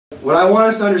what I want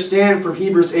us to understand from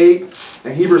Hebrews 8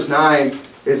 and Hebrews 9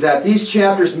 is that these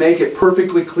chapters make it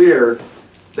perfectly clear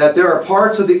that there are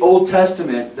parts of the Old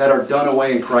Testament that are done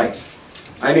away in Christ.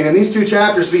 I mean, in these two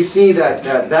chapters, we see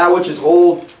that which is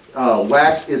old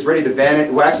is ready to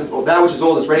vanish. That which is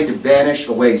old is ready to vanish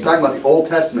away. He's talking about the Old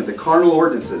Testament, the carnal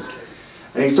ordinances,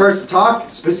 and he starts to talk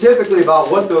specifically about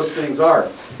what those things are.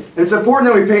 And it's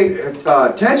important that we pay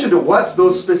attention to what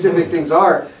those specific things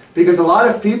are, because a lot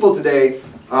of people today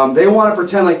they want to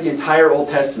pretend like the entire Old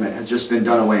Testament has just been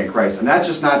done away in Christ, and that's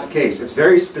just not the case. It's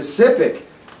very specific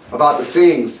about the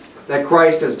things that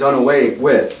Christ has done away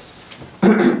with.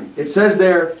 It says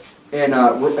there in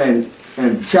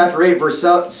chapter 8, verse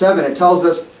 7, it tells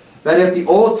us that if the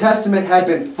Old Testament had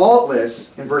been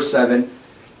faultless, in verse 7,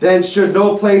 then should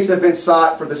no place have been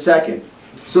sought for the second.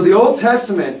 So the Old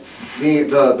Testament,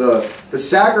 the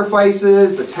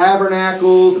sacrifices, the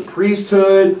tabernacle, the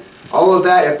priesthood, all of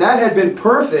that, if that had been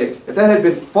perfect, if that had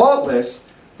been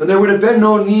faultless, then there would have been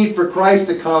no need for Christ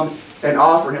to come and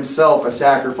offer himself a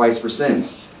sacrifice for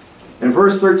sins. In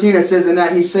verse 13 it says, "In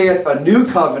that he saith a new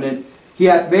covenant, he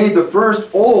hath made the first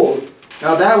old.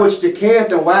 Now that which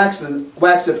decayeth and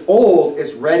waxeth old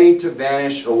is ready to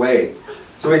vanish away."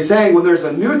 So he's saying when there's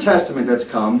a New Testament that's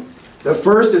come, the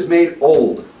first is made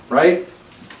old, right?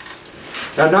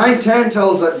 Now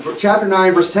chapter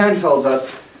 9 verse 10 tells us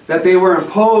that they were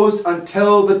imposed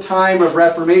until the time of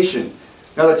Reformation.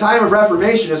 Now the time of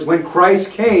Reformation is when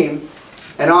Christ came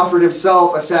and offered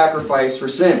himself a sacrifice for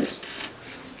sins.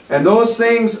 And those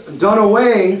things done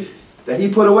away, that he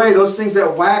put away, those things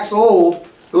that wax old,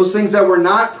 those things that were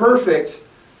not perfect,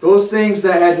 those things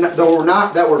that were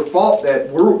not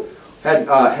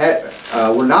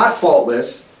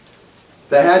faultless,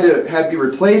 that had to be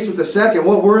replaced with the second.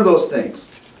 What were those things?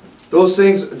 Those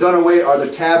things done away are the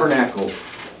tabernacle,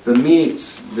 the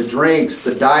meats, the drinks,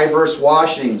 the diverse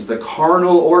washings, the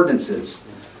carnal ordinances.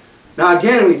 Now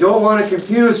again, we don't want to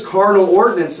confuse carnal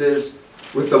ordinances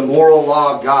with the moral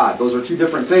law of God. Those are two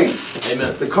different things.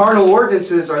 Amen. The carnal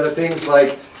ordinances are the things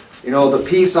like, the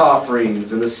peace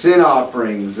offerings and the sin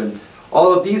offerings, and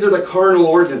all of these are the carnal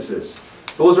ordinances.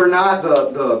 Those are not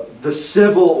the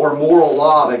civil or moral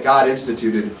law that God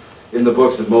instituted in the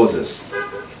books of Moses.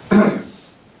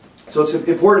 So it's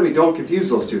important we don't confuse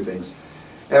those two things.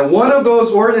 And one of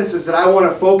those ordinances that I want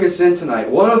to focus in tonight,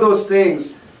 one of those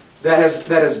things that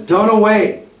has done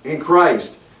away in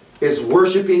Christ, is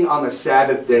worshiping on the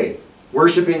Sabbath day.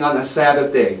 Worshiping on the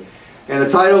Sabbath day. And the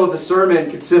title of the sermon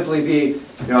could simply be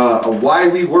why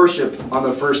we worship on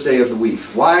the first day of the week.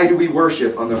 Why do we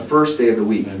worship on the first day of the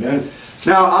week? Amen.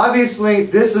 Now obviously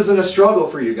this isn't a struggle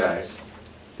for you guys,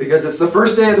 because it's the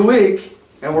first day of the week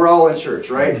and we're all in church,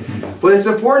 right? But it's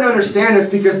important to understand this,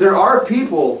 because there are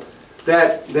people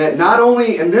that not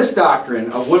only in this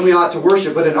doctrine of when we ought to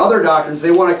worship, but in other doctrines,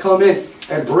 they want to come in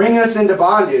and bring us into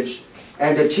bondage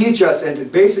and to teach us,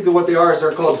 and basically what they are is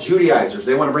they're called Judaizers.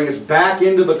 They want to bring us back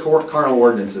into the carnal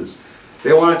ordinances.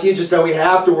 They want to teach us that we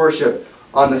have to worship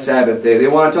on the Sabbath day. They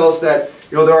want to tell us that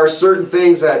there are certain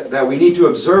things that we need to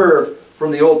observe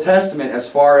from the Old Testament, as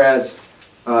far as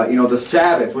the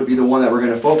Sabbath would be the one that we're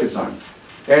going to focus on.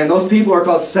 And those people are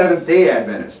called Seventh-day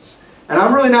Adventists. And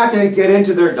I'm really not going to get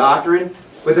into their doctrine,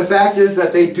 but the fact is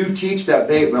that they do teach that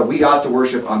we ought to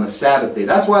worship on the Sabbath day.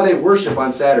 That's why they worship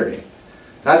on Saturday.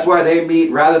 That's why they meet,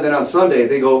 rather than on Sunday,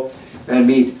 they go and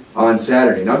meet on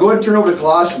Saturday. Now go ahead and turn over to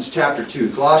Colossians chapter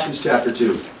 2. Colossians chapter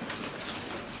 2.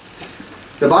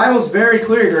 The Bible's very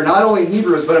clear here, not only in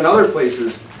Hebrews, but in other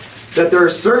places, that there are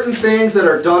certain things that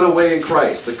are done away in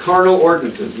Christ, the carnal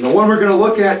ordinances. And the one we're going to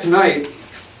look at tonight,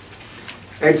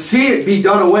 and see it be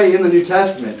done away in the New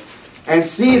Testament, and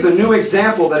see the new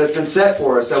example that has been set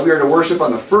for us, that we are to worship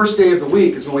on the first day of the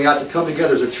week, is when we ought to come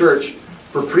together as a church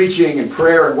for preaching and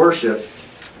prayer and worship.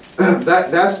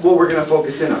 That's what we're going to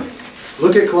focus in on.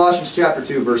 Look at Colossians chapter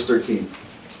 2, verse 13.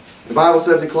 The Bible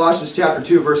says in Colossians chapter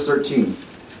 2, verse 13,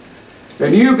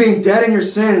 "And you, being dead in your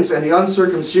sins and the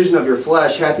uncircumcision of your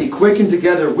flesh, hath he quickened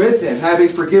together with him, having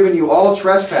forgiven you all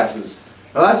trespasses."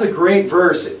 Now that's a great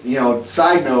verse,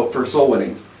 side note for soul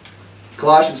winning.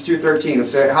 Colossians 2:13. It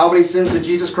says, how many sins did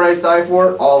Jesus Christ die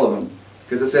for? All of them.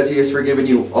 Because it says he has forgiven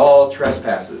you all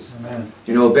trespasses. Amen.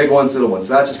 Big ones, little ones.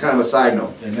 So that's just kind of a side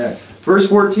note. Amen. Verse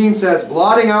 14 says,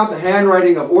 "Blotting out the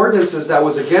handwriting of ordinances that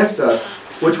was against us,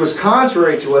 which was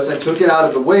contrary to us, and took it out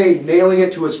of the way, nailing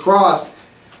it to his cross,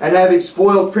 and having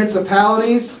spoiled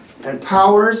principalities and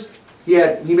powers, he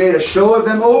made a show of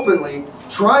them openly,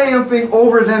 triumphing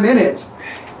over them in it."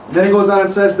 And then he goes on and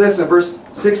says this in verse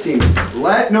 16,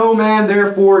 "Let no man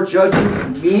therefore judge you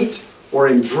in meat, or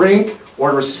in drink, or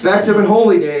in respect of an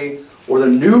holy day, or the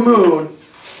new moon,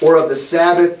 or of the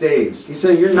Sabbath days. He's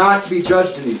saying you're not to be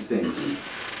judged in these things,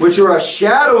 which are a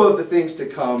shadow of the things to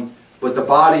come, but the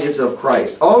body is of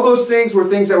Christ. All those things were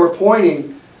things that were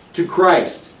pointing to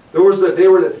Christ.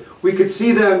 We could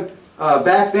see them,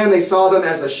 back then they saw them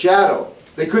as a shadow.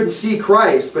 They couldn't see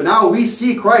Christ, but now we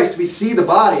see Christ. We see the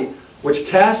body, which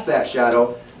cast that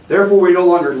shadow. Therefore, we no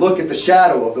longer look at the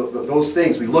shadow of those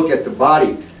things. We look at the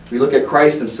body. We look at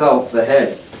Christ himself, the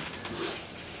head.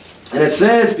 And it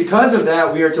says, because of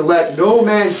that, we are to let no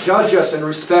man judge us in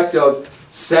respect of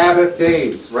Sabbath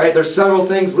days, right? There's several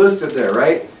things listed there,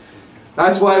 right?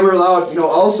 That's why we're allowed,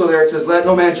 also there it says, let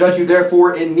no man judge you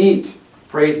therefore in meat.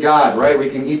 Praise God, right? We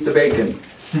can eat the bacon.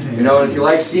 And if you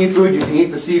like seafood, you can eat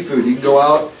the seafood. You can go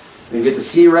out and get the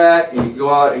sea rat, and you can go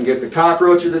out and get the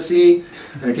cockroach of the sea.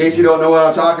 And in case you don't know what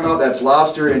I'm talking about, that's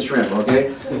lobster and shrimp,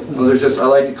 okay? Well, I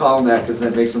like to call them that because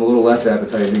that makes them a little less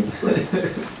appetizing. But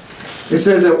it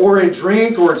says that, or in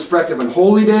drink, or in respect of an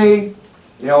holy day,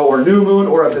 or new moon,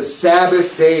 or of the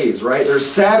Sabbath days, right? There's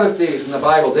Sabbath days in the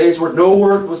Bible, days where no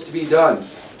work was to be done,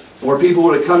 where people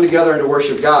would come together and to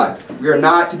worship God. We are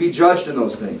not to be judged in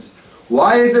those things.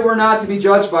 Why is it we're not to be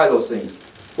judged by those things?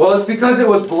 Well, it's because it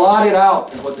was blotted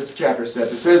out, is what this chapter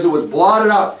says. It says it was blotted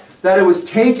out, that it was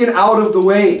taken out of the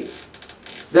way,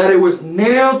 that it was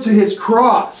nailed to his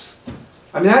cross.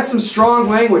 I mean, that's some strong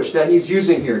language that he's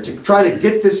using here to try to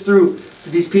get this through to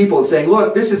these people and saying,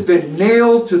 look, this has been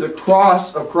nailed to the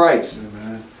cross of Christ.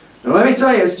 Amen. Now let me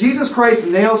tell you, as Jesus Christ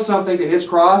nails something to his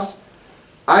cross,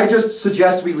 I just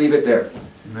suggest we leave it there.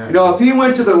 Amen. If he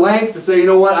went to the length to say, you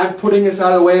know what, I'm putting this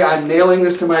out of the way, I'm nailing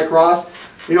this to my cross,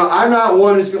 I'm not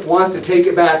one who wants to take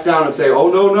it back down and say, oh,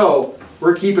 no,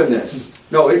 we're keeping this.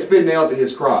 No, it's been nailed to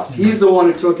his cross. He's the one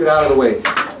who took it out of the way.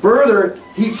 Further,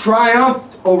 he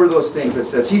triumphed over those things, it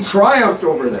says. He triumphed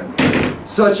over them,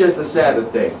 such as the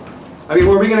Sabbath day. I mean,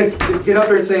 were we going to get up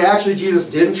there and say, actually, Jesus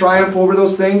didn't triumph over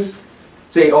those things?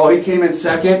 Say, oh, he came in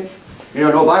second? No,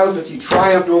 the Bible says he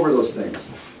triumphed over those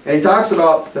things. And he talks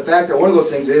about the fact that one of those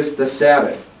things is the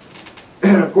Sabbath.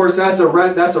 And of course, that's a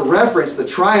reference, the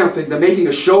triumphing, the making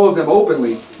a show of them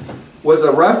openly, was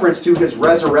a reference to his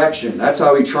resurrection. That's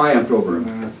how he triumphed over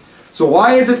him. So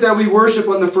why is it that we worship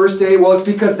on the first day? Well, it's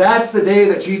because that's the day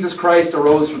that Jesus Christ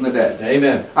arose from the dead.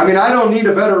 Amen. I mean, I don't need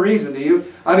a better reason, do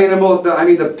you? I mean,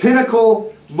 the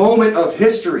pinnacle moment of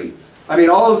history. I mean,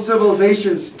 all of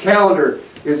civilization's calendar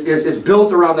is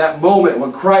built around that moment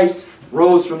when Christ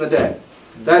rose from the dead.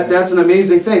 That's an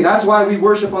amazing thing. That's why we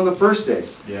worship on the first day.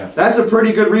 Yeah. That's a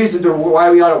pretty good reason to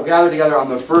why we ought to gather together on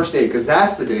the first day, because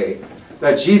that's the day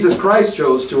that Jesus Christ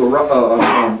chose to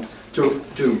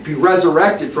be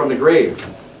resurrected from the grave.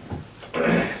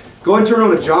 Go and turn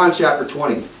over to John chapter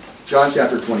 20. John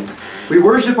chapter 20. We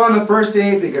worship on the first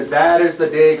day because that is the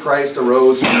day Christ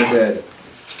arose from the dead.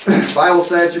 The Bible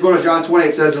says, you're going to John 20,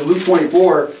 it says in Luke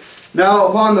 24, now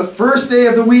upon the first day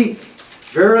of the week,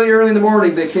 very early in the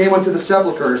morning, they came unto the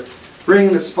sepulchre,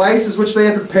 bringing the spices which they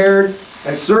had prepared,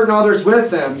 and certain others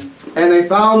with them. And they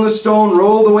found the stone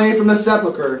rolled away from the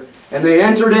sepulchre, and they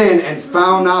entered in and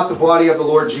found not the body of the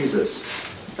Lord Jesus.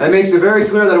 That makes it very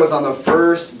clear that it was on the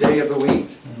first day of the week.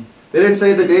 They didn't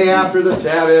say the day after the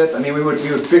Sabbath. I mean, we would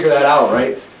figure that out,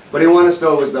 right? But they want us to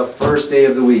know it was the first day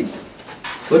of the week.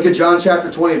 Look at John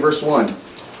chapter 20, verse 1.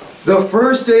 The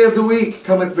first day of the week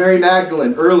cometh Mary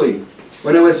Magdalene early,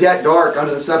 when it was yet dark,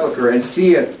 unto the sepulchre, and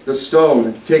seeth the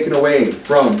stone taken away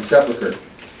from the sepulchre.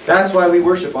 That's why we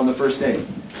worship on the first day,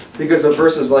 because of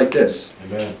verses like this.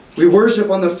 Amen. We worship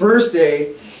on the first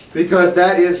day because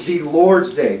that is the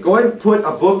Lord's day. Go ahead and put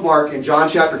a bookmark in John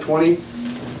chapter 20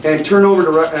 and turn over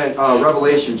to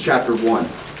Revelation chapter 1.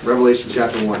 Revelation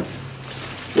chapter 1.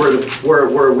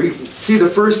 Where we see the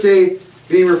first day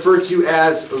being referred to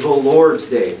as the Lord's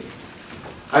day.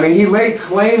 I mean, he laid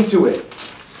claim to it.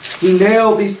 He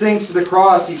nailed these things to the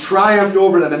cross. He triumphed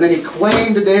over them. And then he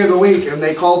claimed the day of the week, and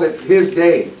they called it his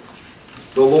day.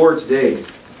 The Lord's day.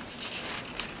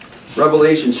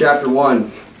 Revelation chapter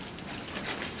 1.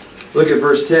 Look at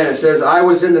verse 10. It says, I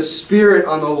was in the Spirit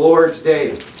on the Lord's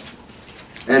day,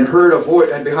 and heard a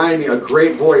voice, and behind me a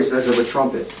great voice as of a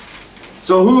trumpet.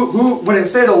 So when it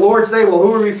say the Lord's day, well,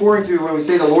 who are we referring to when we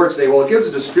say the Lord's day? Well, it gives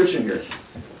a description here.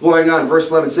 Going on, verse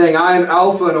 11, saying, I am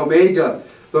Alpha and Omega,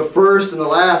 the first and the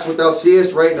last. What thou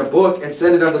seest, write in a book, and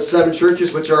send it unto 7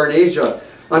 churches which are in Asia,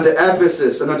 unto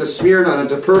Ephesus, and unto Smyrna, and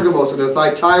unto Pergamos, and unto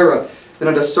Thyatira, and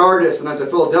unto Sardis, and unto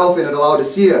Philadelphia, and unto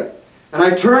Laodicea. And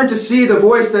I turned to see the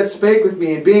voice that spake with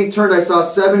me, and being turned I saw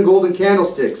 7 golden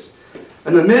candlesticks.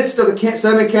 In the midst of the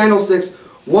 7 candlesticks,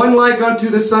 one like unto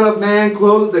the Son of Man,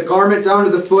 clothed with a garment down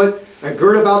to the foot, and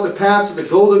girt about the paps with a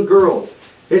golden girdle.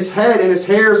 His head and his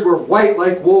hairs were white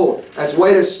like wool, as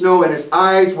white as snow, and his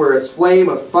eyes were as flame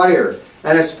of fire,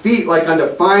 and his feet like unto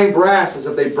fine brass, as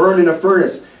if they burned in a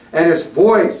furnace, and his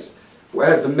voice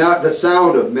as the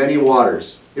sound of many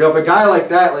waters. You know, if a guy like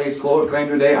that lays claim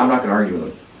today, I'm not going to argue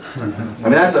with him. I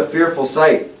mean, that's a fearful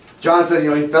sight. John says, you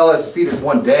know, he fell at his feet as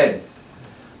one dead.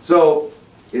 So,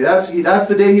 that's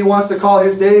the day he wants to call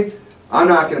his day. I'm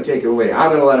not going to take it away. I'm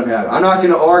going to let him have it. I'm not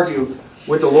going to argue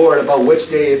with the Lord about which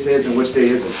day is his and which day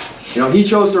isn't. You know, he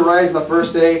chose to rise on the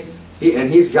first day, and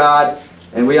he's God,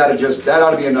 and we ought to that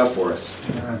ought to be enough for us.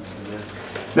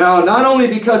 Now, not only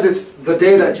because it's the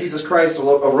day that Jesus Christ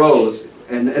arose,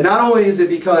 and not only is it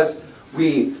because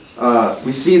we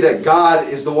see that God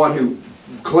is the one who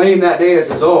claimed that day as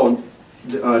his own,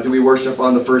 do we worship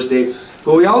on the first day,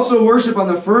 but we also worship on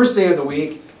the first day of the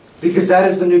week because that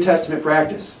is the New Testament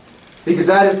practice. Because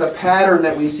that is the pattern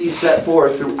that we see set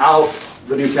forth throughout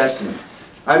the New Testament.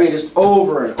 I mean, just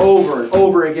over and over and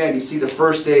over again, you see the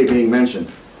first day being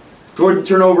mentioned. Go ahead and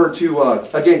turn over to,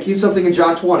 again, keep something in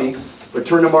John 20, but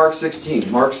turn to Mark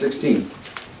 16. Mark 16.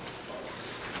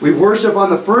 We worship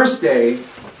on the first day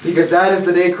because that is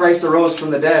the day Christ arose from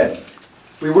the dead.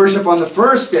 We worship on the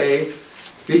first day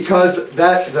because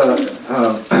that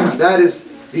is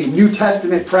the New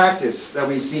Testament practice that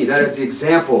we see. That is the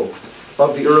example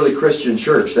of the early Christian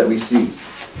church that we see.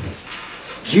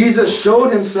 Jesus showed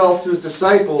himself to his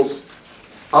disciples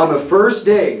on the first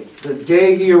day, the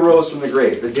day he arose from the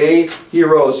grave. The day he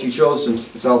arose, he shows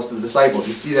himself to the disciples.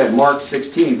 You see that in Mark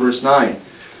 16, verse 9.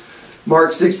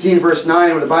 Mark 16, verse 9,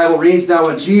 where the Bible reads, "Now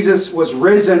when Jesus was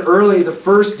risen early the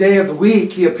first day of the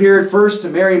week, he appeared first to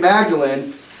Mary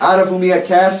Magdalene, out of whom he had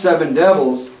cast 7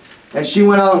 devils. And she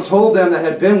went out and told them that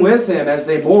had been with him as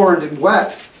they mourned and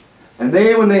wept. And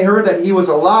they, when they heard that he was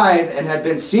alive and had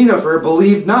been seen of her,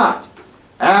 believed not.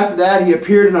 After that he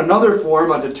appeared in another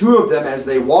form unto 2 of them as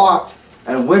they walked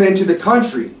and went into the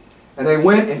country. And they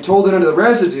went and told it unto the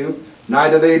residue,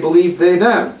 neither believed they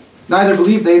them.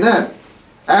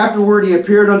 Afterward he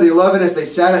appeared unto the 11 as they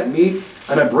sat at meat,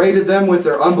 and upbraided them with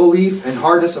their unbelief and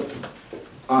hardness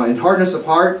of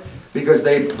heart, because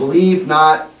they believed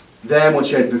not them which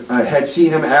had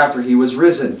seen him after he was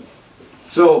risen."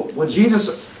 So when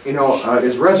Jesus,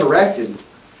 is resurrected,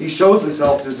 he shows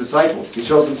himself to his disciples. He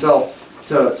shows himself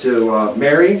to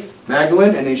Mary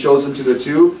Magdalene, and he shows him to the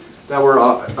 2 that were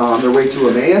on their way to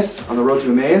Emmaus, on the road to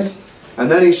Emmaus. And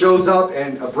then he shows up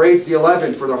and upbraids the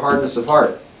 11 for their hardness of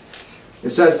heart. It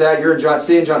says that, go ahead and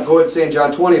say in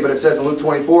John 20, but it says in Luke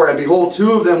 24, "And behold,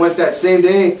 2 of them went that same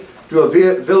day to a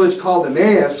village called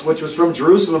Emmaus, which was from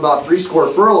Jerusalem about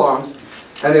 60 furlongs.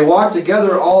 And they walked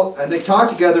together and they talked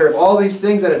together of all these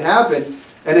things that had happened.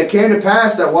 And it came to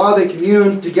pass that while they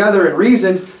communed together and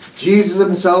reasoned, Jesus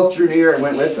himself drew near and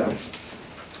went with them."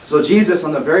 So Jesus,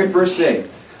 on the very first day,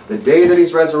 the day that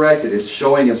he's resurrected, is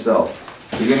showing himself.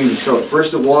 Beginning to show it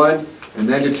first to 1, and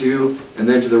then to 2, and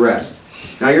then to the rest.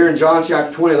 Now you're in John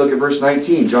chapter 20, look at verse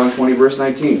 19. John 20, verse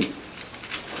 19.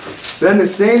 "Then the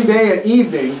same day at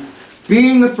evening,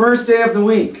 being the first day of the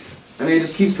week," I mean, it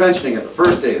just keeps mentioning it. The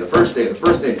first day, the first day, the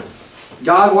first day.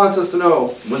 God wants us to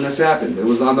know when this happened. It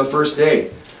was on the first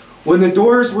day. "When the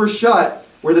doors were shut,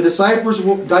 where the disciples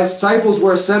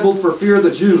were assembled for fear of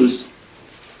the Jews,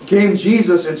 came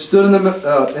Jesus and stood in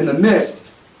the midst,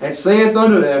 and saith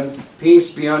unto them, Peace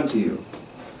be unto you."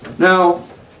 Now,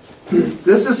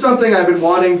 this is something I've been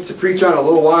wanting to preach on a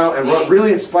little while, and what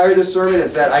really inspired this sermon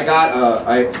is that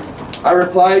I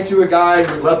replied to a guy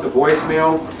who left a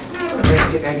voicemail,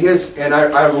 and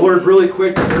I learned really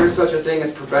quick that there is such a thing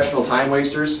as professional time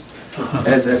wasters,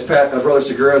 as Brother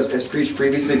Segura has preached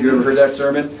previously. If you ever heard that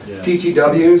sermon, yeah.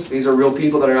 PTWs, these are real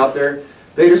people that are out there.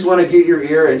 They just want to get your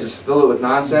ear and just fill it with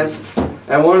nonsense.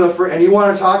 And and you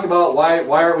want to talk about why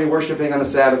aren't we worshiping on the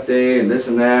Sabbath day and this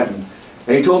and that.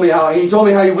 And he told me how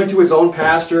he went to his own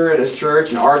pastor at his church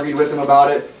and argued with him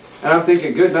about it. And I'm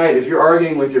thinking, good night. If you're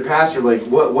arguing with your pastor, like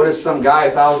what is some guy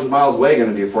 1,000 miles away going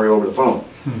to do for you over the phone,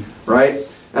 right?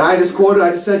 And I just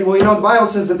said, well, the Bible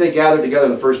says that they gathered together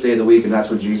the first day of the week, and that's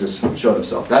when Jesus showed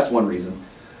himself. That's one reason.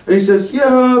 And he says,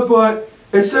 yeah, but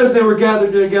it says they were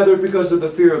gathered together because of the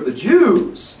fear of the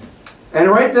Jews. And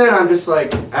right then,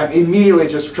 I'm immediately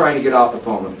just trying to get off the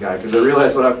phone with the guy because I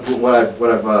realize what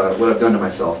I've done to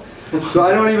myself. So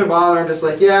I don't even bother. I'm just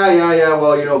like, yeah.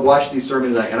 Well, watch these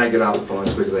sermons, and I get off the phone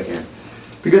as quick as I can.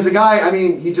 Because the guy,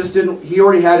 he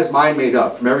already had his mind made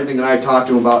up from everything that I had talked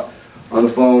to him about on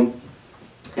the phone.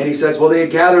 And he says, well, they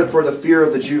had gathered for the fear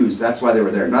of the Jews. That's why they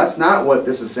were there. No, that's not what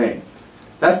this is saying.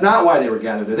 That's not why they were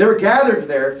gathered there. They were gathered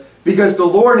there because the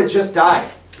Lord had just died,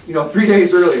 3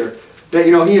 days earlier.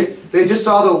 That, they just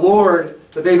saw the Lord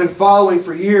that they've been following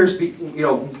for years,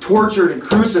 tortured and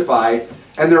crucified,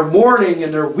 and they're mourning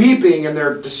and they're weeping and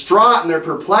they're distraught and they're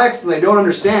perplexed and they don't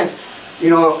understand.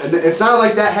 And it's not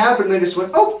like that happened and they just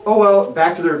went, oh well,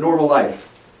 back to their normal life.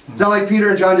 It's not like Peter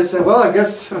and John just said, well, I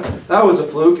guess that was a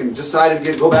fluke, and decided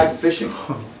to go back to fishing.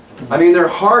 I mean, their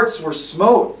hearts were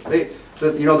smote.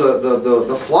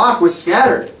 The flock was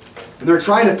scattered. And they're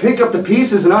trying to pick up the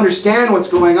pieces and understand what's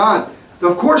going on.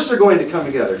 Of course they're going to come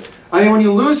together. I mean, when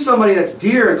you lose somebody that's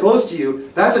dear and close to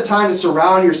you, that's a time to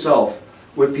surround yourself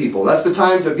with people. That's the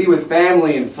time to be with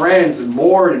family and friends and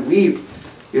mourn and weep,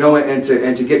 and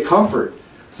to get comfort.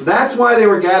 So that's why they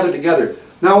were gathered together.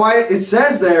 Now, why it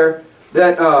says there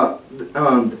that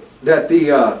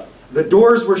the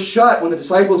doors were shut when the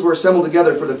disciples were assembled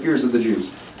together for the fears of the Jews.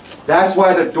 That's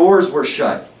why the doors were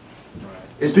shut.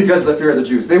 It's because of the fear of the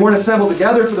Jews. They weren't assembled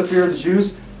together for the fear of the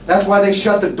Jews. That's why they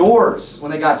shut the doors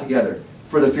when they got together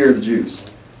for the fear of the Jews.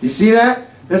 You see that?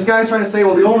 This guy's trying to say,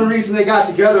 well, the only reason they got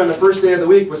together on the first day of the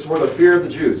week was for the fear of the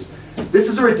Jews. This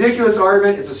is a ridiculous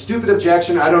argument. It's a stupid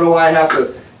objection. I don't know why I have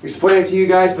to explain it to you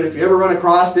guys, but if you ever run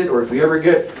across it, or if you ever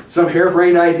get some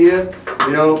harebrained idea,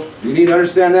 you need to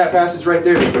understand that passage right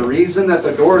there. The reason that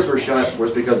the doors were shut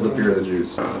was because of the fear of the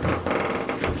Jews.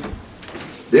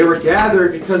 They were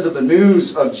gathered because of the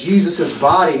news of Jesus'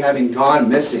 body having gone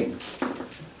missing.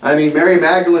 I mean, Mary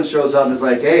Magdalene shows up and is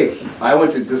like, hey, I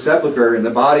went to the sepulcher and the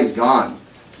body's gone.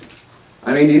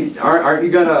 I mean, aren't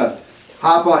you going to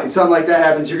hop on, something like that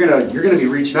happens, you're gonna be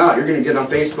reaching out. You're going to get on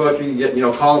Facebook, and you get,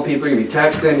 calling people, you're going to be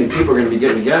texting, and people are going to be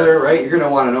getting together, right? You're going to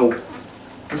want to know,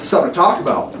 this is something to talk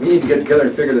about. We need to get together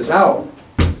and figure this out.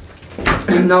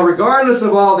 Now, regardless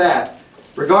of all that,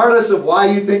 regardless of why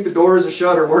you think the doors are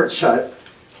shut or weren't shut,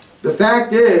 the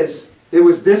fact is, it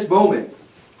was this moment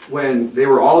when they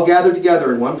were all gathered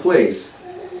together in one place,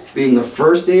 being the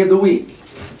first day of the week,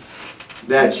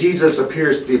 that Jesus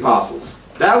appears to the apostles.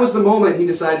 That was the moment he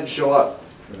decided to show up.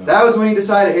 That was when he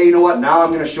decided, hey, you know what, now I'm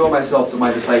going to show myself to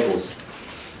my disciples.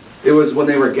 It was when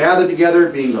they were gathered together,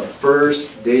 being the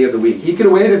first day of the week. He could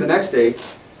have waited the next day.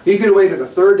 He could have waited the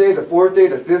third day, the fourth day,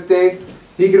 the fifth day.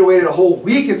 He could have waited a whole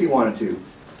week if he wanted to.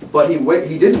 But he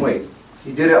didn't wait.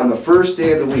 He did it on the first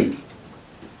day of the week.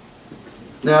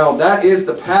 Now, that is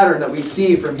the pattern that we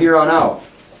see from here on out.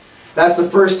 That's the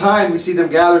first time we see them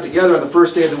gathered together on the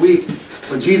first day of the week,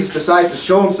 when Jesus decides to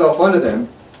show himself unto them,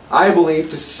 I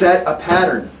believe, to set a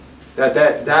pattern.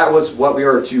 That was what we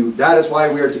are to, that is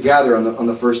why we are to gather on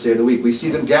the first day of the week. We see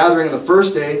them gathering on the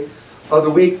first day of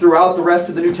the week throughout the rest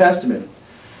of the New Testament.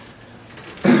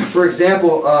 For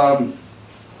example,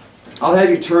 I'll have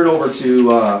you turn over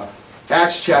to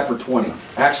Acts chapter 20.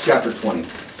 Acts chapter 20.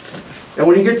 And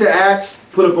when you get to Acts,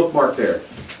 put a bookmark there.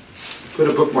 Put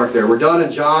a bookmark there. We're done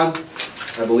in John,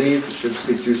 I believe. I shouldn't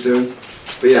speak too soon.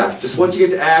 But yeah, just once you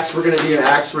get to Acts, we're going to be in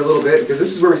Acts for a little bit, because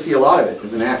this is where we see a lot of it,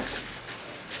 is in Acts.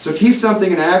 So keep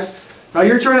something in Acts. Now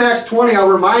you're turning to Acts 20. I'll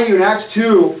remind you in Acts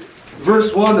 2,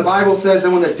 verse 1, the Bible says,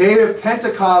 and when the day of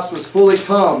Pentecost was fully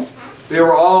come, they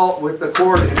were all with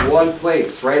accord in one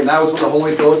place, right? And that was when the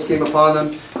Holy Ghost came upon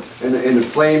them, and the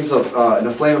flames of, in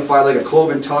a flame of fire, like a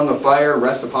cloven tongue of fire,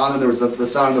 rest upon them. There was the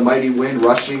sound of the mighty wind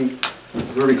rushing.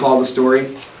 If you recall the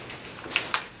story.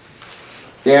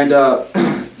 And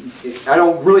I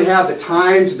don't really have the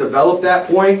time to develop that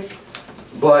point,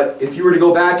 but if you were to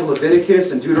go back to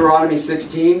Leviticus and Deuteronomy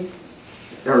 16,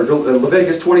 or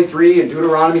Leviticus 23 and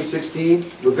Deuteronomy 16,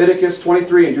 Leviticus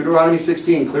 23 and Deuteronomy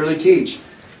 16 clearly teach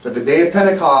that the day of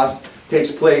Pentecost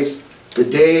takes place the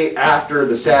day after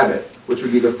the Sabbath, which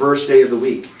would be the first day of the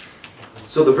week.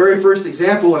 So the very first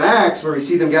example in Acts, where we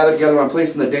see them gathered together on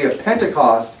place in the day of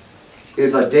Pentecost,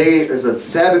 is a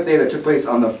Sabbath day that took place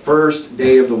on the first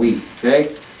day of the week.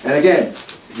 Okay? And again,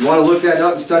 if you want to look that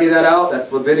up and study that out,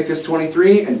 that's Leviticus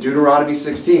 23 and Deuteronomy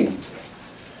 16.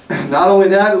 Not only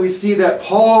that, but we see that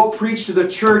Paul preached to the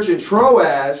church in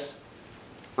Troas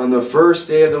on the first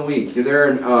day of the week. You're there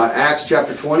in Acts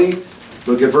chapter 20.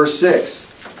 Look at verse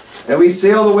 6. And we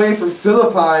sailed away from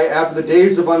Philippi after the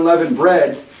days of unleavened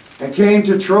bread, and came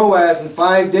to Troas in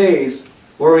 5 days,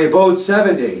 where we abode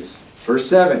 7 days. Verse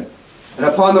 7. And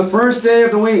upon the first day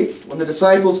of the week, when the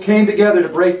disciples came together to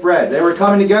break bread, they were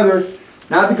coming together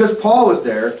not because Paul was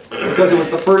there, because it was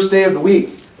the first day of the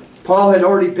week. Paul had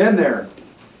already been there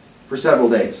for several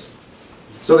days.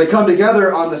 So they come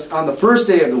together on the first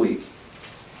day of the week.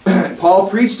 Paul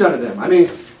preached unto them. I mean,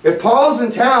 if Paul's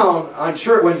in town on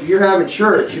church, when you're having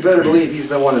church, you better believe he's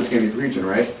the one that's going to be preaching,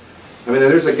 right? I mean,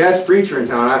 there's a guest preacher in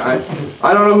town.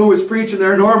 I don't know who was preaching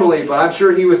there normally, but I'm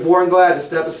sure he was more than glad to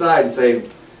step aside and say,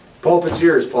 pulpit's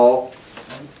yours, Paul.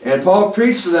 And Paul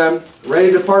preached to them,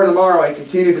 ready to depart tomorrow, and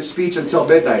continued his speech until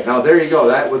midnight. Now there you go,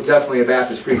 that was definitely a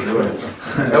Baptist preacher, wasn't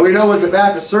it? And we know it was a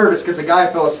Baptist service because the guy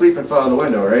fell asleep and fell in the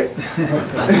window, right?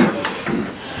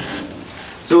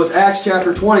 So it's Acts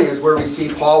chapter 20 is where we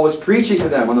see Paul was preaching to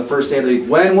them on the first day of the week.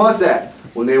 When was that?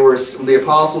 When the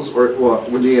apostles, or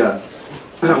when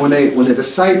the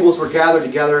disciples were gathered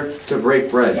together to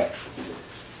break bread.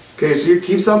 Okay, so you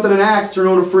keep something in Acts, turn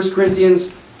over to 1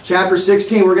 Corinthians chapter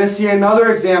 16. We're going to see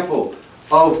another example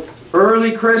of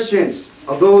early Christians,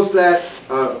 of those that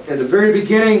in the very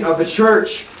beginning of the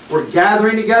church were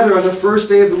gathering together on the first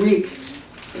day of the week.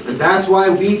 And that's why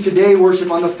we today worship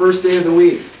on the first day of the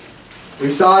week. We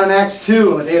saw it in Acts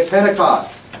 2 on the day of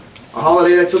Pentecost, a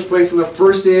holiday that took place on the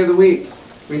first day of the week.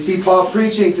 We see Paul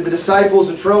preaching to the disciples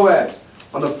in Troas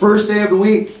on the first day of the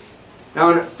week. Now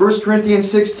in 1 Corinthians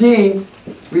 16,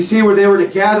 we see where they were to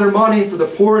gather money for the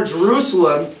poor in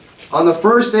Jerusalem on the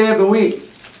first day of the week.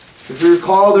 If you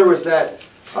recall, there was that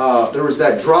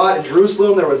drought in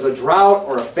Jerusalem. There was a drought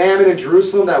or a famine in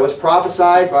Jerusalem that was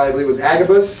prophesied by, I believe it was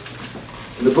Agabus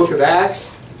in the book of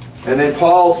Acts. And then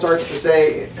Paul starts to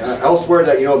say elsewhere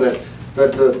that,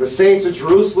 that the saints of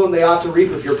Jerusalem, they ought to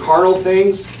reap of your carnal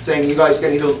things, saying you guys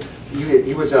need to.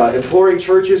 He was imploring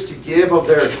churches to give of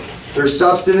their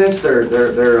substance, their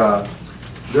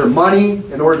money,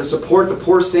 in order to support the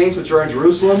poor saints which are in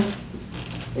Jerusalem.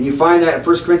 And you find that in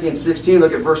 1 Corinthians 16.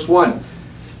 Look at verse 1.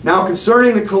 Now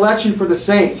concerning the collection for the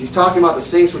saints, he's talking about the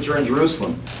saints which are in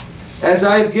Jerusalem. As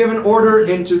I have given order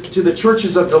to the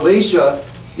churches of Galatia,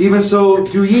 even so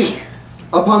do ye.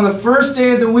 Upon the first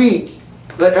day of the week,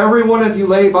 let every one of you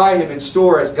lay by him in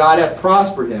store as God hath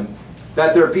prospered him,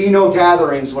 that there be no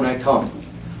gatherings when I come.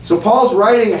 So Paul's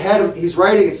writing he's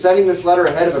writing and sending this letter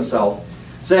ahead of himself,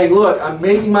 saying, look, I'm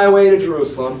making my way to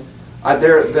Jerusalem.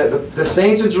 The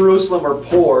saints of Jerusalem are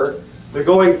poor. They're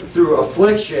going through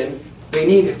affliction. They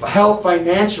need help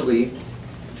financially.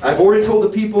 I've already told the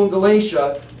people in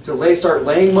Galatia to start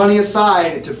laying money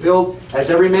aside and to build,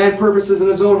 as every man purposes in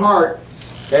his own heart,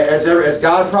 as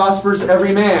God prospers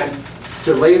every man,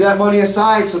 to lay that money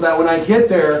aside so that when I get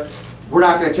there, we're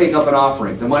not going to take up an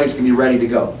offering. The money's going to be ready to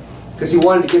go. Because he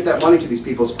wanted to get that money to these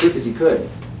people as quick as he could.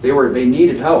 They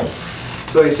needed help.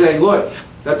 So he's saying, look,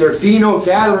 that there be no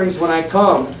gatherings when I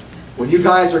come. When you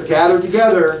guys are gathered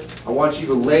together, I want you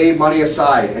to lay money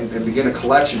aside and begin a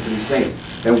collection for these saints.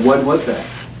 And when was that?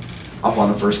 Up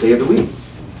on the first day of the week.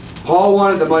 Paul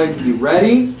wanted the money to be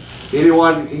ready. He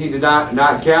did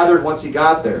not gather it once he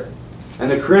got there. And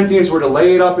the Corinthians were to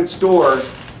lay it up in store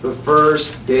the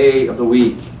first day of the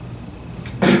week.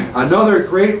 Another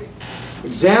great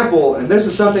example, and this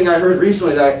is something I heard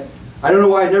recently that I don't know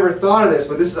why I never thought of this,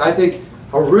 but this is, I think,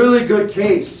 a really good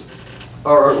case,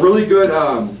 or a really good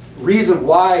reason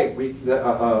why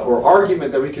or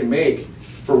argument that we can make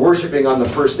for worshiping on the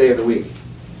first day of the week.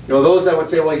 Those that would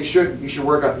say, well, you should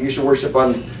worship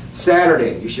on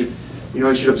Saturday. You should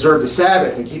observe the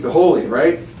Sabbath and keep it holy,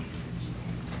 right?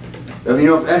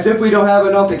 As if we don't have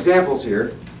enough examples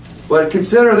here. But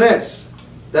consider this,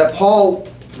 that Paul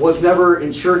was never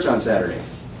in church on Saturday.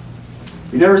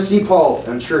 You never see Paul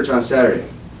in church on Saturday.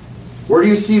 Where do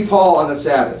you see Paul on the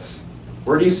Sabbaths?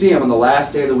 Where do you see him on the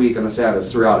last day of the week on the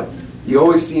Sabbaths throughout it? You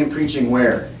always see him preaching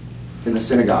where? In the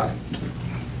synagogue.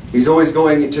 He's always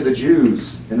going to the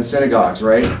Jews in the synagogues,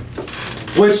 right?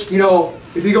 Which,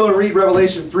 if you go and read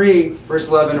Revelation 3, verse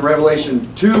 11, and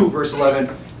Revelation 2, verse 11,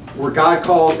 where God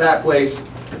calls that place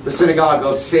the synagogue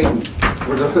of Satan,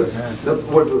 where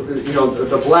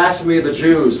the blasphemy of the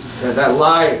Jews, that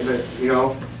lie,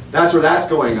 that's where that's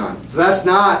going on. So that's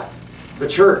not the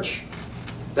church.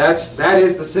 That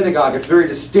is the synagogue. It's very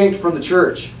distinct from the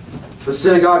church. The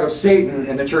synagogue of Satan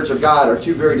and the church of God are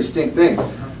two very distinct things.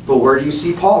 But where do you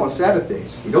see Paul on Sabbath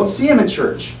days? You don't see him in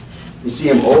church. You see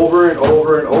him over and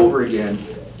over and over again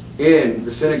in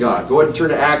the synagogue. Go ahead and turn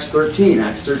to Acts 13.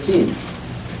 Acts 13.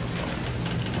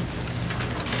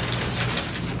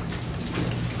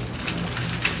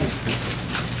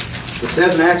 It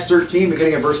says in Acts 13,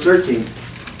 beginning at verse 13,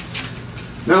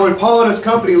 Now when Paul and his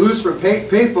company loosed from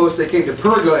Paphos, they came to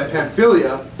Perga and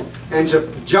Pamphylia, and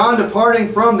John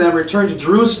departing from them returned to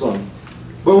Jerusalem.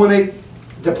 But when they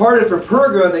departed from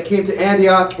Perga, they came to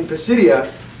Antioch in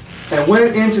Pisidia, and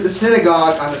went into the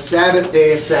synagogue on the Sabbath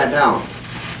day and sat down.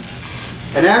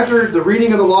 And after the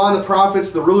reading of the law and the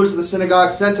prophets, the rulers of the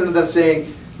synagogue sent unto them,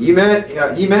 saying, Ye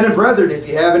men and brethren, if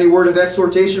ye have any word of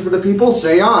exhortation for the people,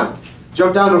 say on.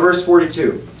 Jump down to verse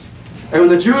 42. And when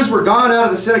the Jews were gone out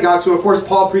of the synagogue, so of course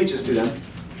Paul preaches to them,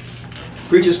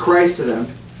 preaches Christ to them.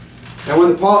 And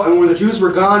when the Jews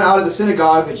were gone out of the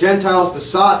synagogue, the Gentiles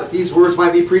besought that these words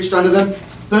might be preached unto them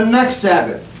the next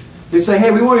Sabbath. They say,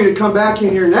 hey, we want you to come back in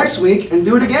here next week and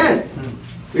do it again.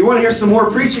 We want to hear some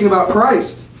more preaching about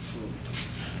Christ.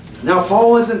 Now,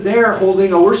 Paul wasn't there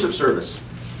holding a worship service.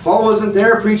 Paul wasn't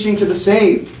there preaching to the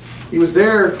saved. He was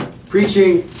there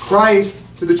preaching Christ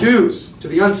to the Jews, to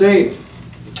the unsaved.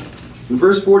 In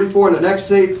verse 44, and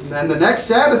the next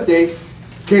Sabbath day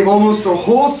came almost the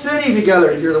whole city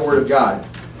together to hear the word of God.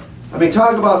 I mean,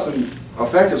 talk about some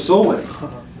effective soul winning.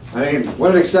 I mean,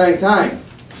 what an exciting time.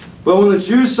 But when the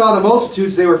Jews saw the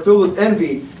multitudes, they were filled with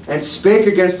envy and spake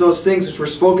against those things which were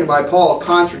spoken by Paul,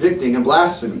 contradicting and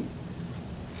blaspheming.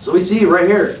 So we see right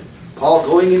here, Paul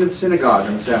going into the synagogue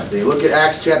on the Sabbath day. Look at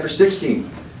Acts chapter 16.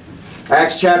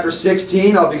 Acts chapter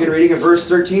 16, I'll begin reading in verse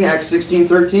 13, Acts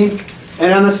 16:13.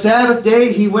 And on the Sabbath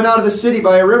day he went out of the city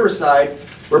by a riverside,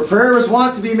 where prayer was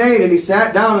wont to be made, and he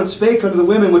sat down and spake unto the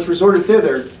women which resorted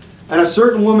thither. And a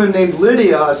certain woman named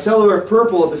Lydia, a seller of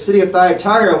purple of the city of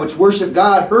Thyatira, which worshipped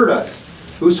God, heard us,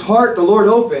 whose heart the Lord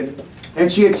opened, and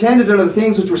she attended unto the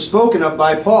things which were spoken of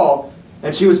by Paul,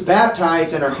 and she was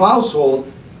baptized in her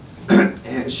household.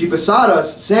 And she besought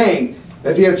us, saying,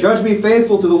 if you have judged me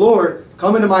faithful to the Lord,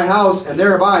 come into my house, and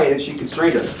there abide. And she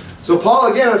constrained us. So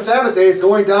Paul, again, on the Sabbath day, is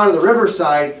going down to the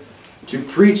riverside to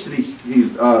preach to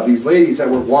these ladies that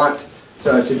were wont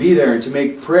to be there and to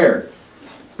make prayer.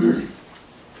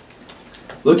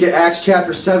 Look at Acts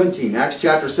chapter 17. Acts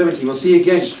chapter 17. We'll see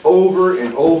again, just over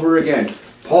and over again.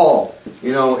 Paul,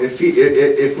 you know, if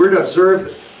we're to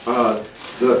observe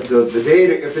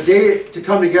the day to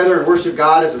come together and worship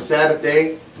God as a Sabbath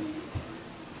day,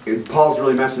 Paul's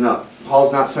really messing up.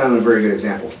 Paul's not setting a very good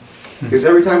example. Because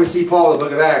every time we see Paul in the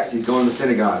book of Acts, he's going to the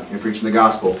synagogue and preaching the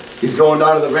gospel. He's going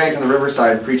down to the bank on the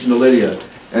riverside and preaching to Lydia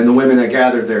and the women that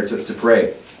gathered there to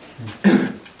pray.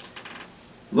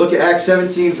 Look at Acts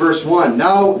 17, verse 1.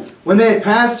 Now, when they had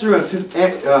passed through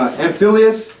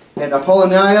Amphipolis and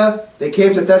Apollonia, they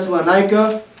came to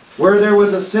Thessalonica, where there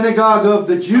was a synagogue of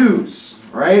the Jews.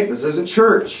 Right? This isn't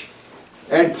church.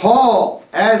 And Paul,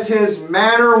 as his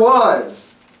manner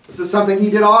was, this is something he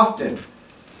did often.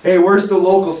 Hey, where's the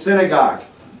local synagogue?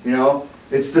 You know,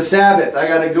 it's the Sabbath. I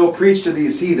got to go preach to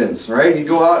these heathens. Right? He'd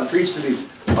go out and preach to these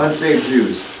unsaved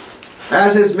Jews.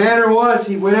 As his manner was,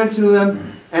 he went unto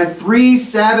them, and 3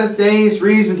 Sabbath days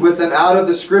reasoned with them out of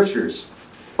the Scriptures,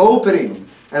 opening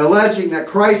and alleging that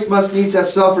Christ must needs have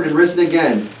suffered and risen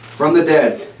again from the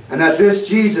dead, and that this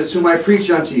Jesus whom I preach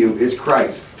unto you is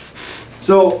Christ.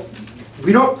 So,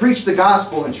 we don't preach the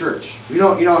gospel in church. We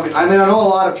don't, I know a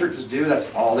lot of churches do. That's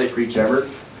all they preach ever.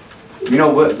 You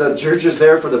know what? The church is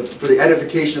there for the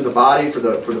edification of the body, for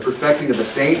the perfecting of the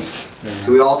saints. Yeah.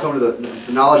 So we all come to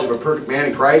the knowledge of a perfect man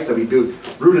in Christ, that we be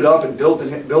rooted up and built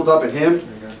up in Him.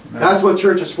 That's what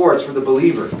church is for. It's for the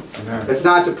believer. Amen. It's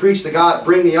not to preach to God,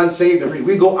 bring the unsaved, and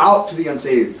we go out to the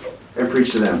unsaved and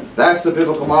preach to them. That's the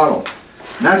biblical model.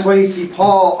 And that's why you see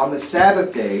Paul on the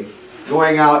Sabbath day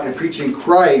going out and preaching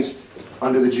Christ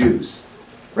unto the Jews.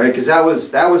 Right? Because that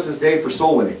was his day for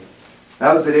soul winning.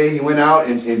 That was the day he went out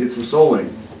and did some soul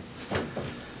winning.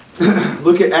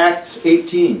 Look at Acts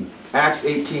 18. Acts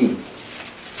 18.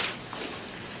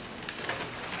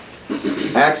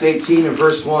 Acts 18 and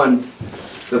verse 1.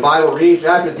 The Bible reads,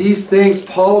 after these things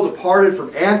Paul departed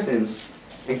from Athens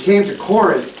and came to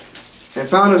Corinth, and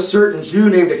found a certain Jew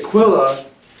named Aquila,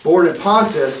 born in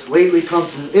Pontus, lately come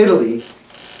from Italy,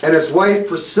 and his wife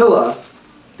Priscilla,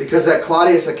 because that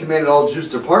Claudius had commanded all Jews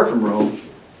to depart from Rome,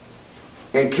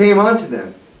 and came unto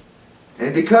them.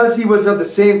 And because he was of the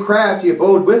same craft, he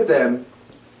abode with them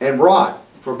and wrought,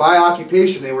 for by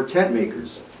occupation they were tent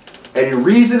makers. And he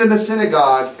reasoned in the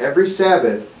synagogue every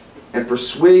Sabbath, and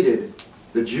persuaded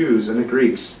the Jews and the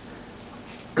Greeks.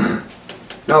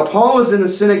 Now Paul was in the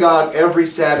synagogue every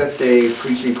Sabbath day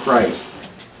preaching Christ.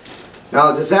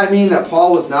 Now does that mean that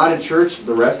Paul was not in church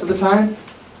the rest of the time?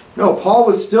 No, Paul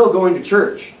was still going to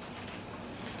church.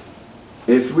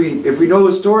 If we know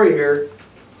the story here,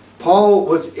 Paul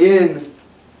was in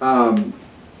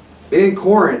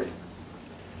Corinth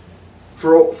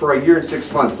for a year and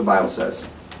 6 months, the Bible says.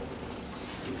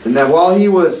 And that while he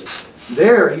was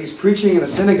there, he's preaching in the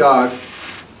synagogue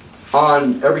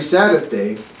on every Sabbath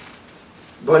day,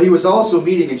 but he was also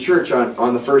meeting in church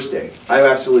on the first day. I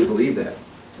absolutely believe that,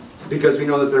 because we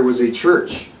know that there was a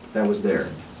church that was there.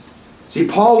 See,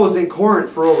 Paul was in Corinth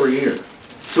for over a year,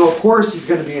 so of course he's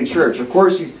going to be in church. Of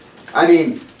course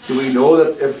do we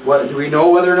know do we know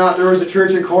whether or not there was a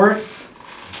church in Corinth?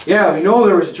 Yeah, we know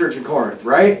there was a church in Corinth,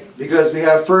 right? Because we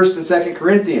have 1 and 2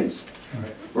 Corinthians,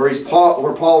 where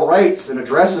Paul writes and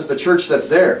addresses the church that's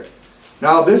there.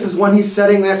 Now, this is when he's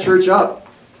setting that church up.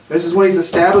 This is when he's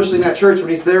establishing that church, when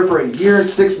he's there for a year and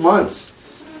 6 months.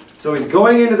 So he's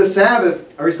going into the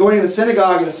Sabbath, or he's going to the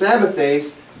synagogue in the Sabbath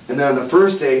days, and then on the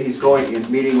first day he's going and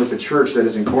meeting with the church that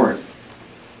is in Corinth.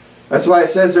 That's why it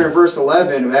says there in verse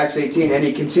 11 of Acts 18, and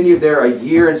he continued there 1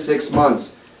 year and 6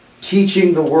 months,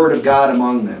 teaching the word of God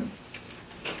among them.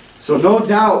 So no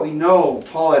doubt we know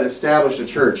Paul had established a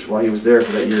church while he was there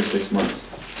for that year and 6 months.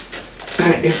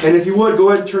 And if you would, go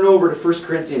ahead and turn over to 1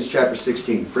 Corinthians chapter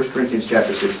 16. 1 Corinthians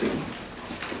chapter 16.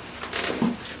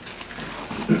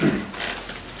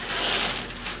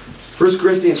 1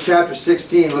 Corinthians chapter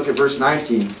 16, look at verse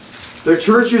 19. The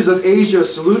churches of Asia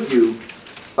salute you.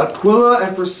 Aquila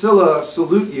and Priscilla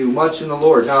salute you much in the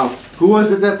Lord. Now, who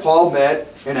was it that Paul met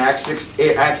in Acts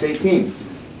 18?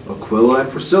 Aquila and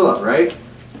Priscilla, right?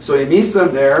 So he meets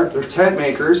them there. They're tent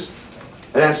makers.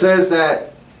 And it says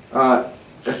that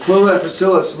Aquila and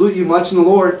Priscilla salute you much in the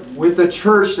Lord with the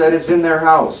church that is in their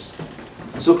house.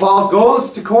 So Paul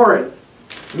goes to Corinth,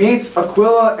 meets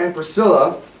Aquila and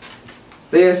Priscilla.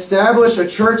 They establish a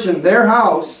church in their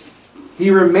house.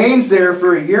 He remains there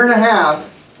for 1.5 years,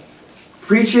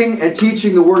 preaching and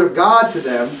teaching the Word of God to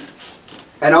them,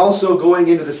 and also going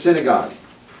into the synagogue.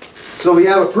 So we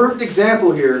have a perfect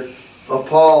example here of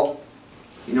Paul,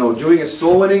 doing his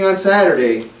soul winning on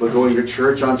Saturday, but going to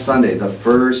church on Sunday, the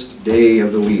first day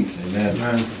of the week.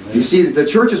 Amen. You see, the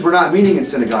churches were not meeting in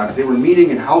synagogues, they were meeting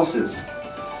in houses,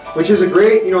 which is a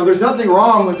great, there's nothing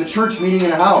wrong with the church meeting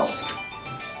in a house.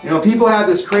 People have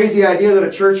this crazy idea that a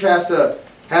church has to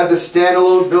have this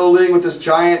standalone building with this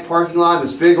giant parking lot,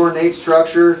 this big ornate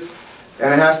structure,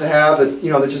 and it has to have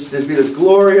just be this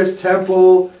glorious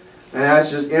temple, and that's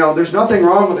just, there's nothing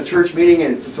wrong with a church meeting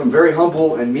in some very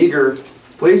humble and meager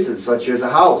places, such as a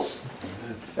house.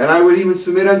 And I would even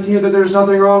submit unto you that there's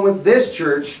nothing wrong with this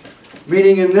church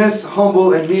meeting in this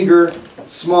humble and meager,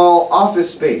 small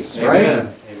office space, right?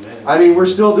 Amen. I mean, we're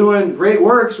still doing great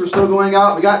works. We're still going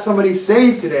out. We got somebody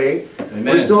saved today. Amen.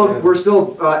 We're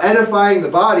still edifying the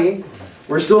body.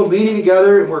 We're still meeting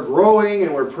together, and we're growing,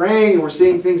 and we're praying, and we're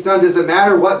seeing things done. Does it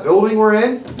matter what building we're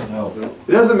in? No.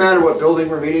 It doesn't matter what building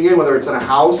we're meeting in, whether it's in a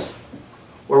house,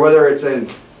 or whether it's in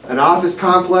an office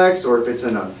complex, or if it's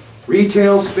in a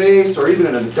retail space, or even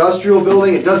an industrial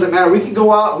building. It doesn't matter. We can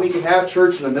go out and we can have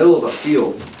church in the middle of a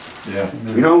field. Yeah.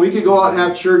 We could go out and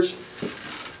have church.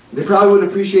 They probably wouldn't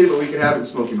appreciate it, but we could have it in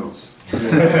Smoky Mills.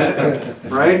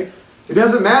 Right? It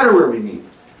doesn't matter where we meet.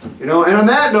 And on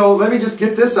that note, let me just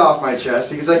get this off my chest,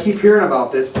 because I keep hearing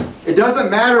about this. It doesn't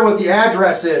matter what the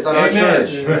address is on our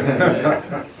church.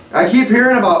 I keep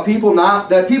hearing about people that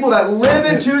live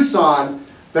in Tucson,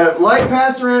 that like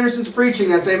Pastor Anderson's preaching,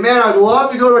 that say, man, I'd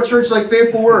love to go to a church like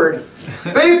Faithful Word.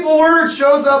 Faithful Word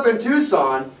shows up in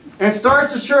Tucson and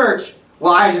starts a church.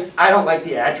 Well, I don't like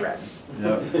the address.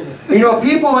 Yep.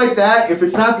 People like that, if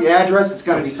it's not the address, it's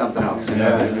going to be something else.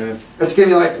 Yeah. It's going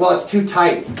to be like, well, it's too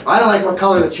tight. I don't like what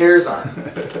color the chairs are.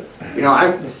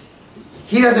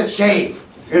 He doesn't shave.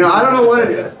 I don't know what it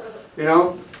is.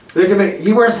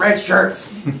 He wears red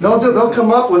shirts. They'll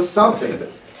come up with something.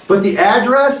 But the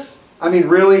address, I mean,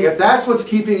 really, if that's what's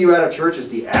keeping you out of church is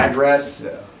the address.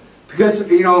 Yeah. Because,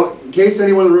 in case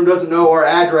anyone in the room doesn't know, our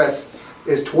address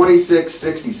is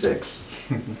 2666.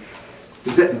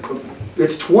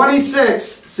 It's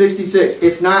 2666.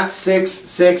 It's not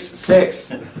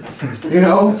 666.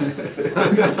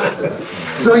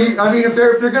 So if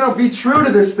they're going to be true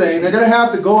to this thing, they're going to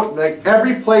have to go. Like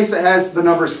every place that has the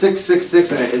number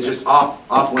 666 in it is just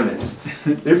off limits.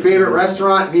 Their favorite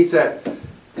restaurant meets at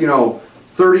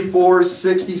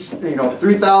 3460.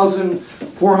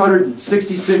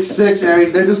 3,466. I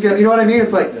mean, they're just going. You know what I mean?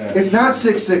 It's like it's not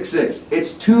 666.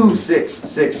 It's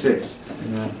 2666.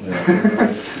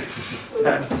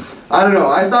 I don't know.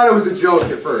 I thought it was a joke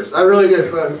at first. I really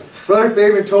did. But Brother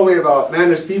Fabian told me about, man,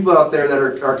 there's people out there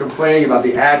that are complaining about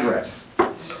the address.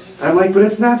 And I'm like, but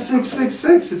it's not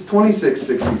 666. It's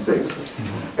 2666.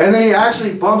 And then he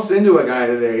actually bumps into a guy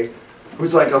today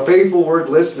who's like a Faithful Word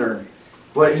listener.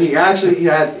 But he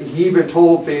even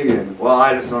told Fabian, well,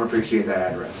 I just don't appreciate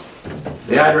that address.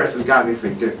 The address has got me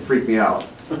freaked me out.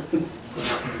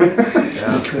 It's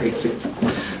crazy.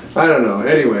 I don't know.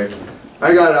 Anyway,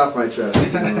 I got it off my chest.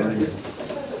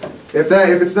 If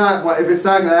it's not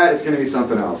that, it's going to be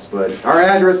something else. But our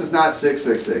address is not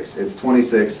 666. It's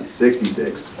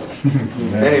 2666.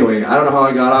 Anyway, I don't know how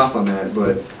I got off on that,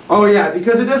 but oh yeah,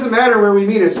 because it doesn't matter where we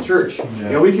meet as a church.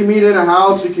 Yeah. We can meet in a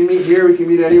house, we can meet here, we can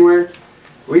meet anywhere.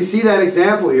 We see that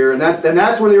example here, and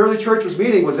that's where the early church was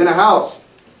meeting, was in a house.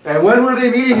 And when were they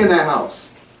meeting in that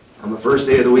house? On the first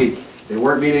day of the week. They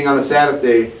weren't meeting on the Sabbath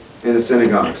day in the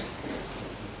synagogues.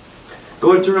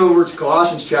 Go ahead and turn over to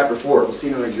Colossians chapter 4. We'll see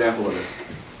another example of this.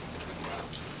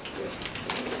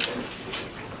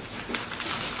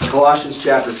 Colossians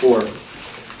chapter 4.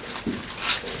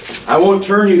 I won't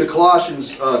turn you to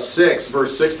Colossians 6,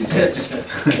 verse 66.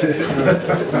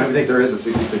 I think there is a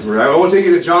 66 word. I won't take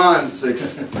you to John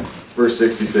 6, verse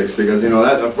 66, because, you know,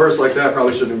 that a verse like that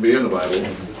probably shouldn't be in the Bible.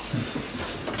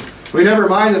 We never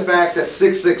mind the fact that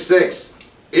 666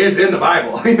 is in the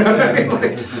Bible. You know what I mean?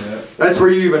 Like, that's where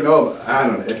you even know about it. I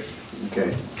don't know. It's, okay.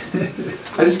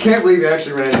 I just can't believe you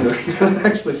actually ran into it. I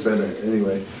actually said that.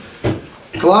 Anyway.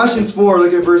 Colossians 4,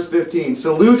 look at verse 15.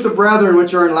 Salute the brethren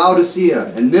which are in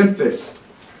Laodicea and Nymphas,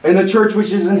 and the church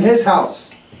which is in his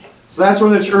house. So that's where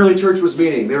the early church was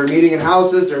meeting. They were meeting in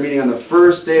houses. They were meeting on the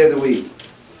first day of the week.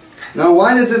 Now,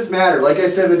 why does this matter? Like I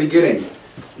said in the beginning,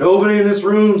 nobody in this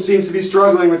room seems to be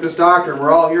struggling with this doctrine.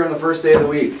 We're all here on the first day of the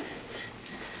week.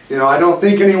 You know, I don't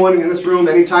think anyone in this room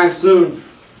anytime soon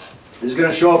is going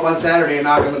to show up on Saturday and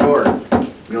knock on the door.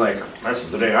 You're like, this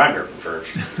is the day I'm here from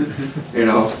church. You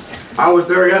know, I was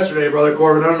there yesterday, Brother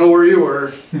Corbin. I don't know where you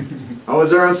were. I was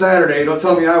there on Saturday. Don't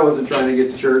tell me I wasn't trying to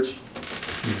get to church.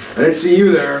 I didn't see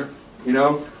you there, you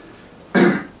know.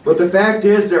 But the fact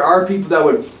is, there are people that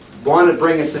would want to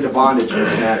bring us into bondage in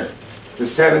this matter. The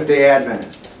Seventh-day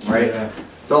Adventists, right? Yeah.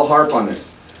 They'll harp on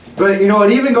this. But, you know,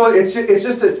 it even goes,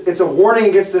 it's a warning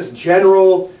against this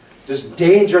general, this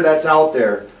danger that's out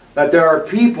there. That there are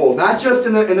people, not just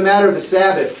in the matter of the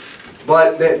Sabbath,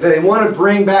 but they want to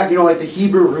bring back, you know, like the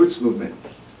Hebrew roots movement.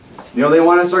 You know, they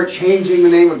want to start changing the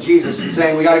name of Jesus and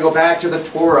saying we got to go back to the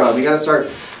Torah. We got to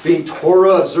start being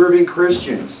Torah-observing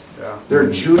Christians. Yeah. They're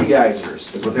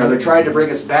Judaizers, is what they are. They're trying to bring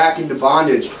us back into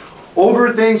bondage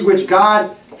over things which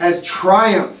God has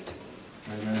triumphed.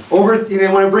 Amen. They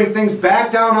want to bring things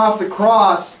back down off the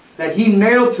cross that He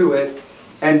nailed to it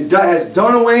and has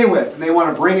done away with, and they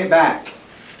want to bring it back.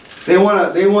 They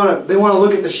want to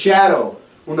look at the shadow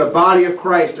when the body of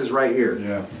Christ is right here.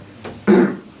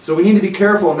 Yeah. So we need to be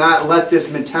careful and not let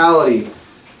this mentality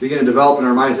begin to develop in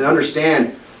our minds and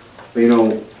understand, you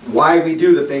know, why we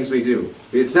do the things we do.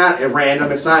 It's not at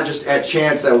random. It's not just at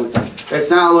chance. It's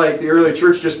not like the early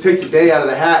church just picked a day out of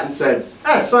the hat and said,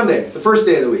 Sunday, the first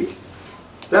day of the week.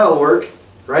 That'll work,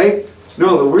 right?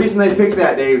 No, the reason they picked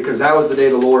that day because that was the day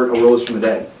the Lord arose from the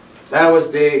dead. That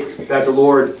was the day that the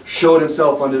Lord showed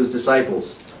Himself unto His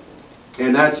disciples.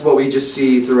 And that's what we just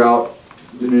see throughout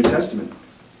the New Testament.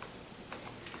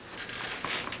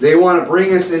 They want to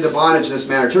bring us into bondage in this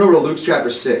manner. Turn over to Luke chapter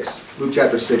 6. Luke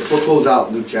chapter 6. We'll close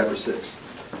out Luke chapter 6.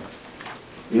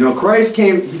 You know, Christ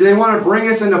came, they want to bring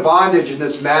us into bondage in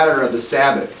this matter of the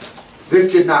Sabbath. This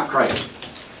did not Christ.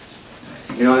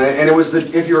 You know, and it was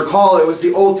if you recall, it was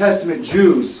the Old Testament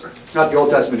Jews, not the Old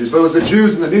Testament Jews, but it was the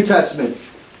Jews in the New Testament.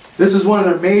 This is one of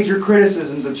their major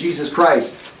criticisms of Jesus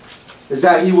Christ, is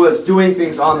that He was doing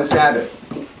things on the Sabbath.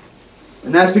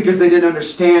 And that's because they didn't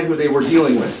understand who they were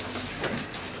dealing with.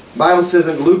 The Bible says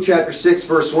in Luke chapter 6,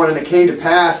 verse 1, And it came to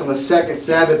pass on the second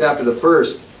Sabbath after the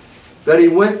first, that He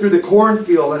went through the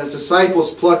cornfield, and His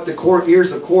disciples plucked the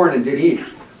ears of corn and did eat,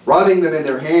 rubbing them in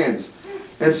their hands.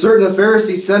 And certain of the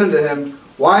Pharisees said unto Him,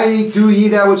 Why do ye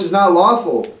that which is not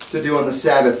lawful to do on the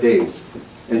Sabbath days?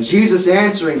 And Jesus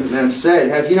answering them said,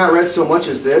 Have ye not read so much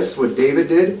as this, what David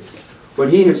did, when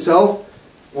he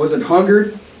himself was an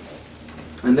hungered,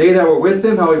 and they that were with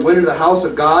him, how he went into the house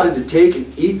of God, and to take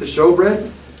and eat the showbread,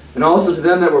 and also to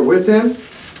them that were with him,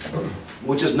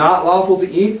 which is not lawful to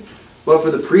eat, but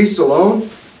for the priests alone?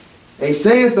 And He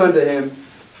saith unto him,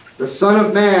 The Son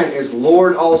of Man is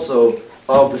Lord also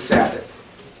of the Sabbath.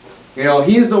 You know,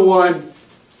 He's the one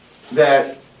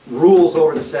that rules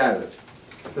over the Sabbath.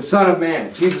 The Son of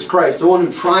Man, Jesus Christ, the one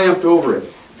who triumphed over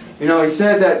it. You know, He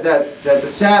said that the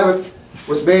Sabbath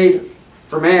was made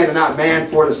for man and not man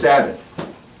for the Sabbath.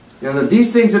 You know,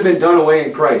 these things have been done away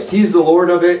in Christ. He's the Lord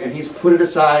of it, and He's put it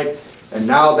aside. And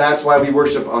now that's why we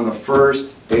worship on the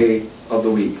first day of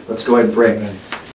the week. Let's go ahead and pray. Amen.